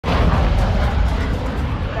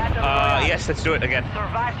Yes, let's do it again.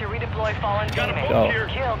 Survive to redeploy fallen teammates. Go.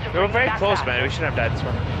 Kill to We were bring very back close, back. man. We shouldn't have died this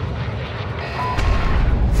one.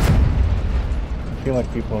 I feel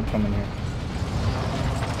like people are coming here.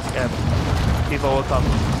 Yeah, people will come.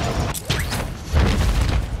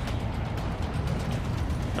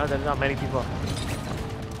 No, there's not many people.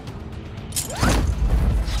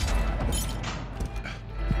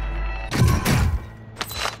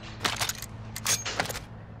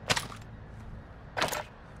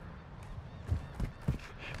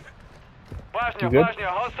 You good?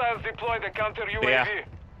 Hostiles deploy the counter UAV. Yeah.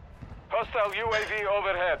 Hostile UAV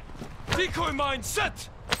overhead. Decoy mine set!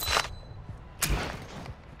 I'm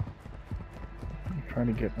trying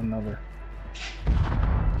to get another.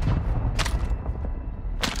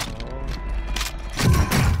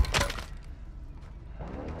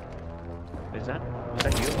 Is that you?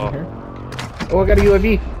 Right here. Oh. Oh, I got a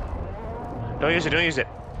UAV. Don't use it, don't use it.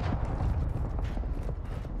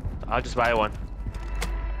 I'll just buy one.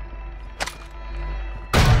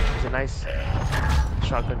 There's a nice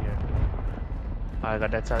shotgun here. I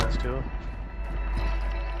got that silence too.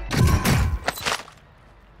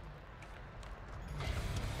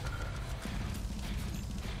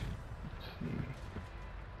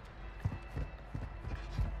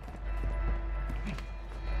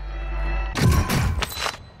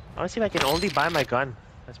 I want to see if I can only buy my gun.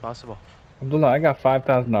 That's possible. Abdullah, I got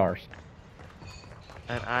 $5,000.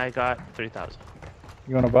 And I got 3,000.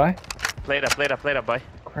 You wanna buy? Plate up, boy.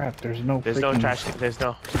 Crap, there's no. There's no trash. There's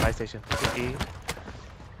no buy station.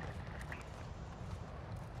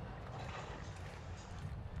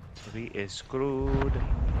 We is screwed.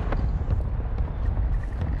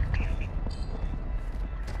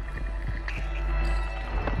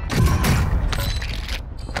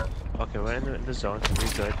 Okay, we're in the zone, so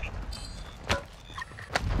we're good.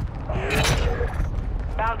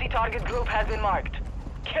 Bounty target group has been marked.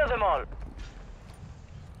 Kill them all.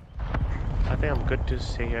 I think I'm good to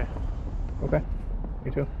stay here. Okay,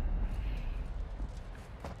 me too.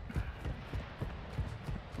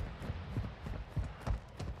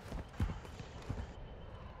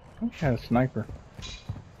 I wish I had a sniper.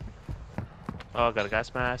 Oh, I got a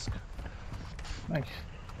gas mask. Nice.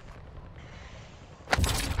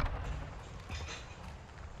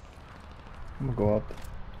 I'm gonna go up.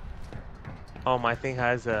 Oh, my thing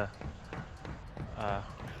has a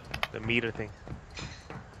the meter thing.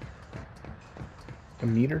 The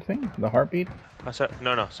meter thing? The heartbeat? Oh,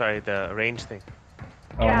 no, sorry, the range thing.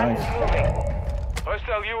 Oh, Gas nice. is moving.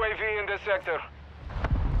 Hostile UAV in this sector.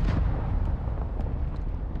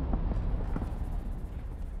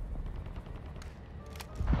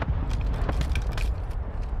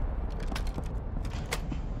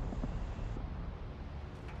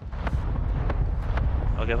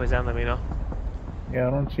 Okay, please let me know. Yeah, I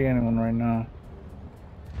don't see anyone right now.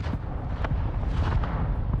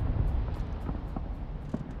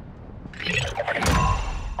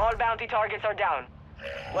 All bounty targets are down.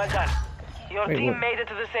 Well done. Your Wait, team what? made it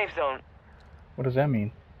to the safe zone. What does that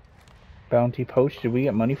mean? Bounty post? Did we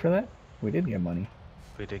get money for that? We did get money.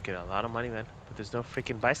 We did get a lot of money, man. But there's no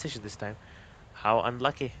freaking buy station this time. How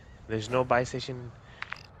unlucky. There's no buy station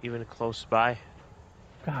even close by.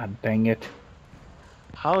 God dang it.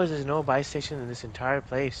 How is there no buy station in this entire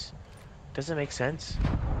place? Doesn't make sense.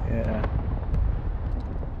 Yeah.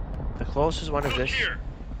 The closest one is this.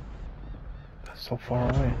 That's so far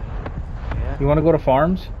away. Yeah. You want to go to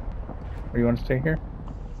farms? Or you want to stay here?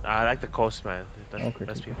 I like the coast, man. There's Okay,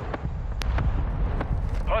 less okay. people.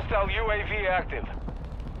 Hostile UAV active.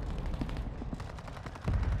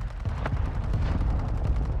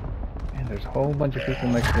 Man, there's a whole bunch of people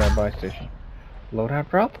next to that buy station. Loadout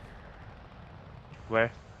drop? Where?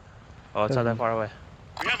 Oh, it's not that far away.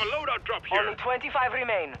 We have a loadout drop Only 25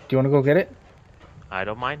 remain. Do you want to go get it? I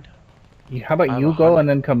don't mind. How about I have you go and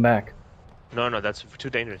then come back? No, that's too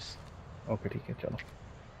dangerous. Okay, ठीक है, चलो.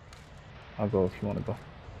 I'll go if you want to go.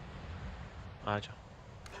 Aja.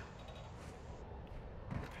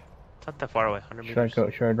 It's not that far away, 100 Should I meters. go?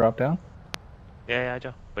 Should I drop down? Yeah,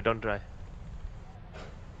 Aja. But don't drive.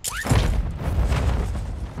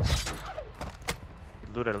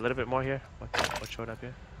 Loot it a little bit more here. What showed up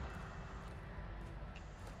here?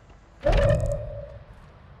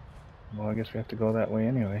 Well, I guess we have to go that way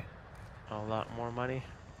anyway. A lot more money.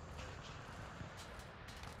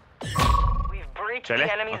 We've breached Shall I?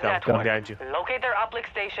 the enemy's Okay, I'm coming network. behind you. Locate their uplink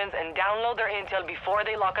stations and download their intel before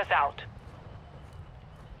they lock us out.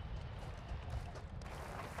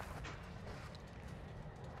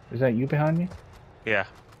 Is that you behind me? Yeah.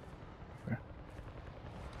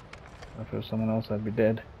 If it was someone else, I'd be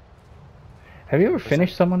dead. Have you ever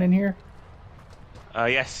finished someone in here?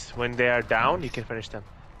 Yes. When they are down, you can finish them.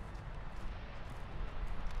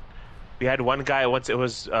 We had one guy once. It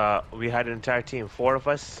was we had an entire team, 4 of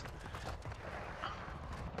us.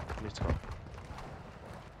 Let's go.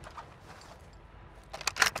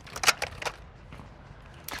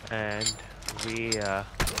 And we I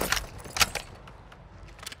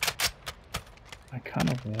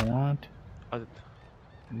kind of want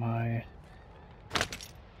my.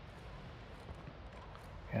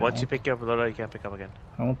 Yeah, once you pick up a loadout, you can't pick up again.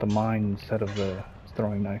 I want the mine instead of the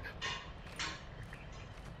throwing knife.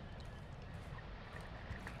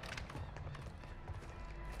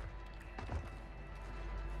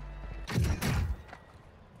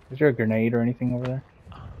 Is there a grenade or anything over there?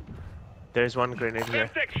 There's one grenade here.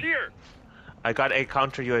 Semtex here. I got a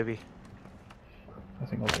counter UAV. I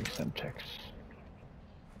think I'll take Semtex.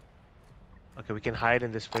 Okay, we can hide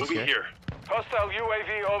in this place Moving here. Hostile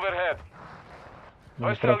UAV overhead. You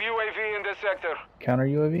wanna put Hostile up UAV in this sector. counter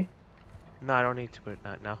UAV? No, I don't need to put it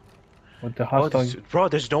now. With the Oh, hostile. bro,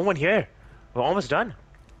 there's no one here. We're almost done.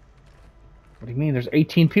 What do you mean? There's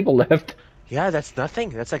 18 people left. Yeah, that's nothing.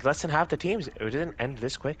 That's like less than half the teams. It didn't end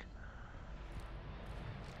this quick.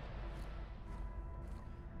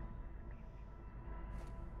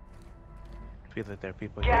 Feel that there are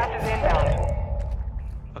people here. Gas is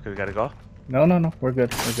inbound. Okay, we gotta go. No, no, no. We're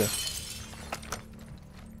good. We're good.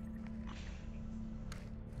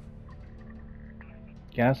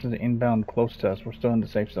 Gas is inbound close to us. We're still in the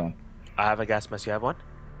safe zone. I have a gas mask. You have one?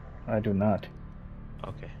 I do not.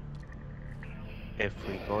 Okay. If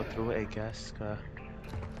we go through a gas,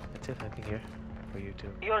 that's it. Nothing here for you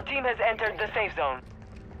too. Your team has entered the safe zone.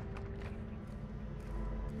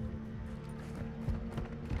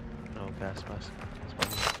 No gas mask.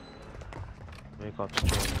 Let me go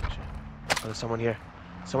upstairs. Oh, there's someone here.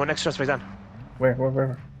 Someone next to us, Faizan.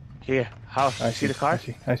 Where? Here. House. You see the car?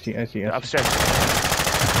 I see. They're upstairs.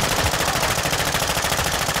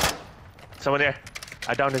 Someone there.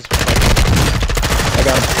 I downed his. I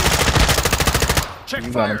got him. Check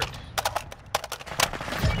You got him. fire.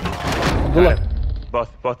 Abdullah.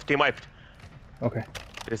 Both. Team wiped. Okay.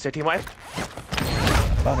 Did it say team wiped?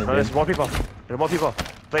 Thought it No, there's did. more people. There are more people.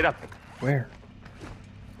 Play it up. Where?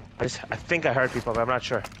 I think I heard people, but I'm not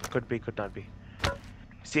sure. Could be, could not be.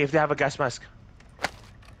 See if they have a gas mask.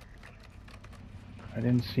 I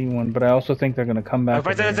didn't see one, but I also think they're gonna come back.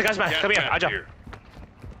 Faizan, there's a gas mask. Come here, Gas Aja. here.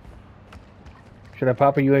 Should I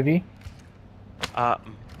pop a UAV?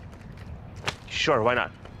 Sure, why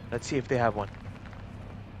not? Let's see if they have one.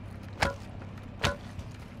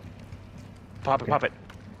 Pop it.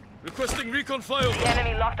 Requesting recon flyover. The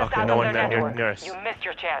enemy locked us Okay, out no of one their near network. us. You missed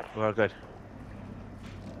your chance. We're good.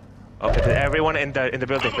 Okay, everyone in the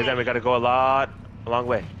building, but then we gotta go a long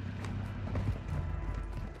way.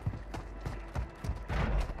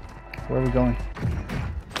 Where are we going?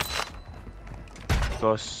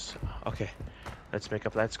 Goes. Okay, let's make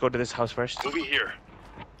up. Let's go to this house first. Moving here.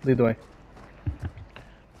 Lead the way.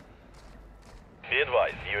 Be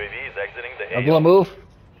advised, UAV is exiting the Abdullah, move.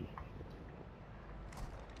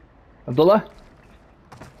 Abdullah?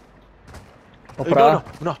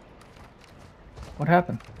 No. What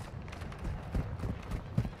happened?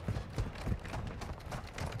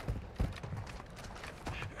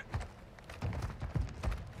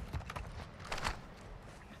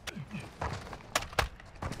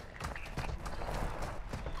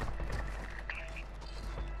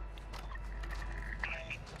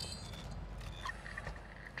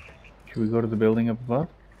 Should we go to the building up above?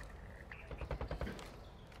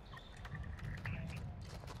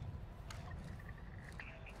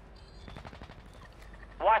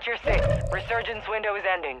 Watch your six. Resurgence window is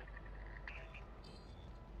ending.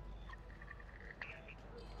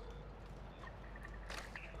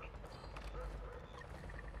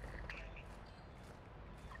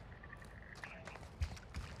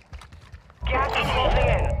 Gas is closing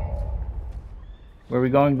in. Where are we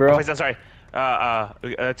going, bro? Faizan, sorry.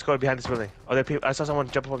 Let's go behind this building. Oh, there are people. I saw someone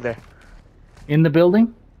jump up there. In the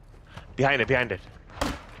building? Behind it.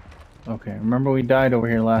 Okay, remember we died over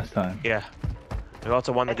here last time. Yeah. We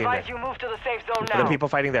also won the game there. Advise you move to the safe zone There are now. people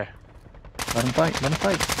fighting there. Let him fight, let him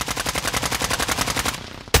fight.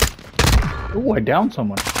 Ooh, I downed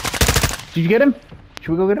someone. Did you get him?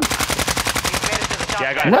 Should we go get him? You've made it to the top. Yeah,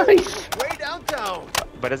 I got it. Nice! Way downtown.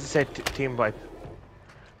 But as I said, team wipe.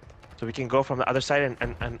 So we can go from the other side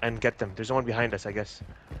and get them. There's no one behind us, I guess.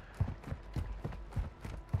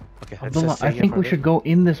 Okay, let's Abdullah, just stay I here think for a we bit. should go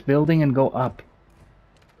in this building and go up.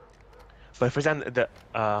 But for example,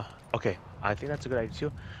 okay, I think that's a good idea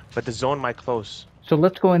too. But the zone might close. So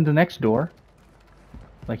let's go in the next door.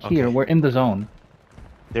 Like here, Okay. we're in the zone.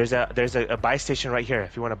 There's a buy station right here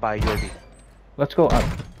if you want to buy UAV. Let's go up.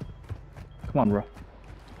 Come on, bro.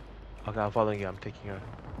 Okay, I'm following you. I'm taking you.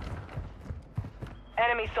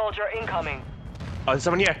 Enemy soldier incoming. Oh, there's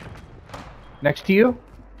someone here. Next to you?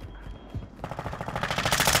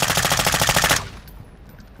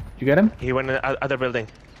 Did you get him? He went in the other building.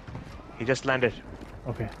 He just landed.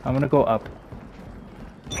 Okay, I'm gonna go up.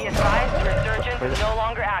 Be advised, resurgence is no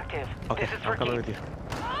longer active. Okay, This is I'm for coming keeps. with you.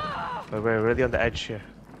 But we're really on the edge here.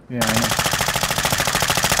 Yeah, I know.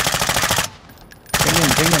 Ping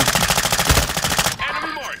him.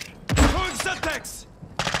 Enemy marked. Throwing Semtex.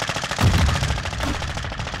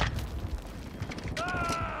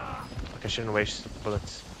 Okay, I shouldn't waste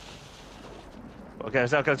bullets. Okay,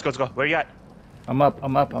 let's go. Where you at? I'm up.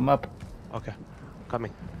 Okay,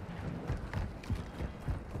 coming.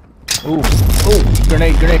 Ooh,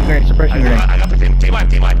 grenade, suppression grenade. I got the team wipe.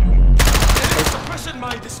 Suppression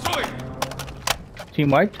mine destroyed. Team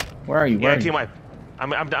wiped? Where are you? Yeah, team wipe.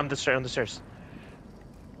 I'm the stairs, on the stairs.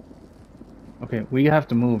 Okay, we have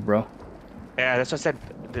to move, bro. Yeah, that's what I said.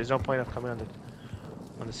 There's no point of coming on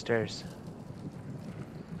the stairs.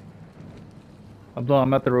 Abdullah,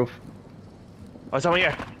 I'm at the roof. Oh, someone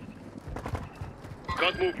here.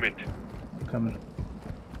 Got movement. I'm coming.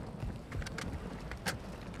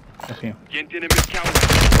 I see him. Gente enemy counter.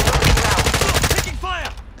 Taking fire.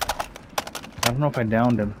 I don't know if I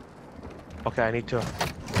downed him. Okay, I need to.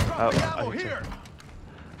 I need to. Here.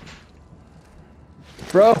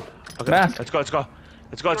 Bro! Okay, Mask! let's go.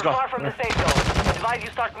 You're far from the safe zone. Advise you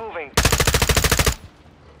start moving.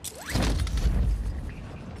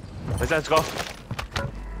 Let's go.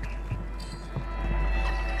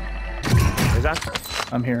 Is that?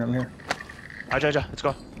 I'm here. Aja, let's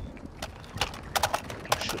go.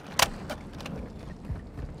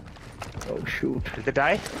 Oh shoot. Did they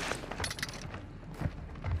die?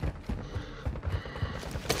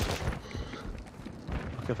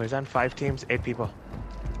 Okay, Faizan, 5 teams, 8 people.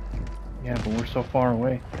 Yeah, but we're so far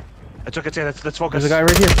away. It's okay, let's focus. There's a guy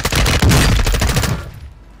right here.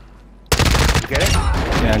 You get it?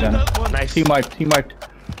 Yeah, I got him. Nice. Team wiped.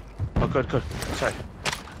 Oh, good. Sorry.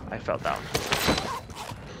 I fell down.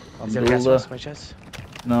 Is there gas mask by chance?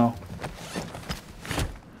 No.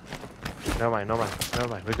 Never mind.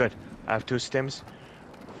 We're good. I have 2 stims,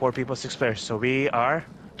 4 people, 6 players. So we are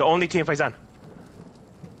the only team, Faizan.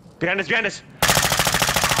 Behind us.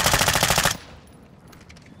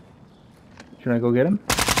 Should I go get him?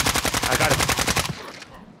 I got him.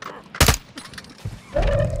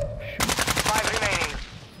 5 remaining.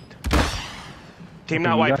 Team Okay, not you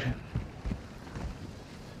got wiped. him.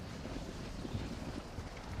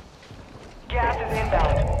 Gas is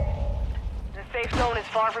inbound. The safe zone is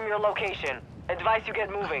far from your location. Advise you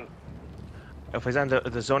get moving. Oh, Faizan,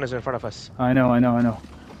 the zone is in front of us. I know.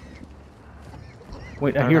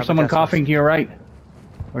 Wait, I don't hear have the someone gas coughing mask. to your right.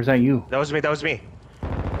 Or is that you? That was me.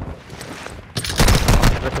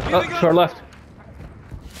 Oh, short left.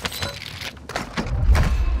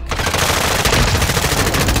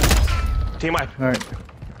 Team wipe. Alright.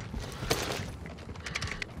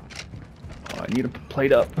 Oh, I need a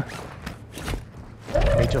plate up.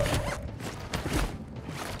 Me too.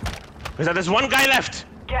 Faizan, there's 1 guy left.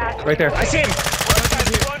 Gas. Right there. I see him.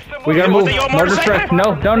 We gotta Was move. it your Mortar motorcycle? strike.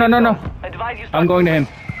 No. Advise you start I'm going to him.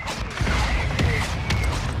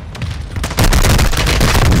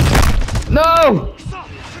 No!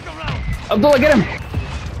 Abdullah, get him!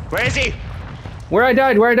 Where is he? Where I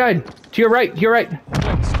died. To your right.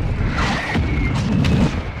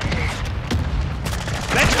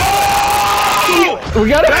 Let's go! We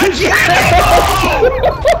got him! Let's go!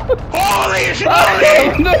 Holy shit!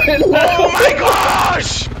 Oh my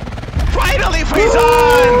gosh! Finally,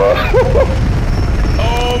 Faizan!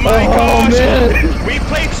 Oh my gosh! Man. We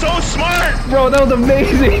played so smart! Bro, that was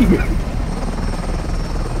amazing!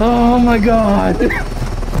 Oh my god!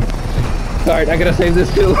 Alright, I gotta save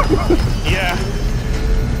this too. Yeah.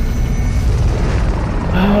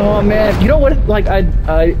 Oh man, you know what? Like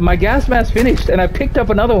my gas mask finished, and I picked up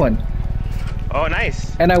another one, Oh,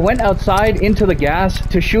 nice. and I went outside into the gas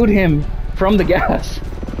to shoot him from the gas,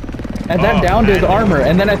 and that Oh, downed his man. armor.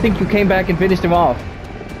 And then I think you came back and finished him off.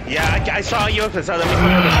 Yeah, I saw you. Bro,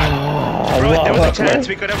 there was a chance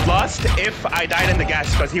we could have lost if I died in the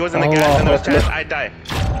gas, because he was in the gas and there was a chance I'd die.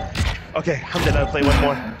 Okay, alhamdulillah, I'll play one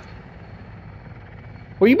more.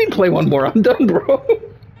 What do you mean play one more? I'm done, bro.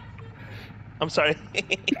 I'm sorry.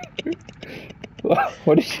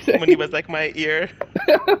 What did you say? When he was like my ear.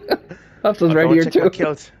 Hafsa's Okay, right I wanna here check my too.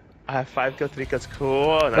 kills. I have 5 kills, 3 kills.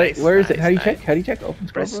 Cool, nice. Wait, where is it? How do you nice. check? How do you check? Open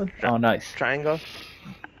scroll. Press Bro? Oh, nice. Triangle.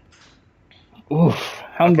 Oof.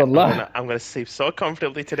 Alhamdulillah. I'm gonna sleep so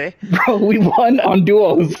comfortably today. Bro, we won on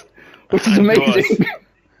duos, which is On duos. amazing.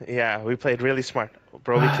 Yeah, we played really smart.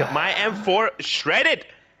 Bro, we killed my M4 shredded.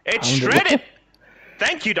 It's Alhamdulillah. shredded.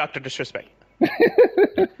 Thank you, Dr. Disrespect.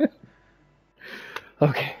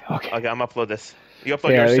 Okay. Okay, I'm upload this. You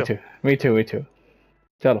upload Yeah, yours me too. too. Me too.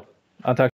 Chalo. I'll talk.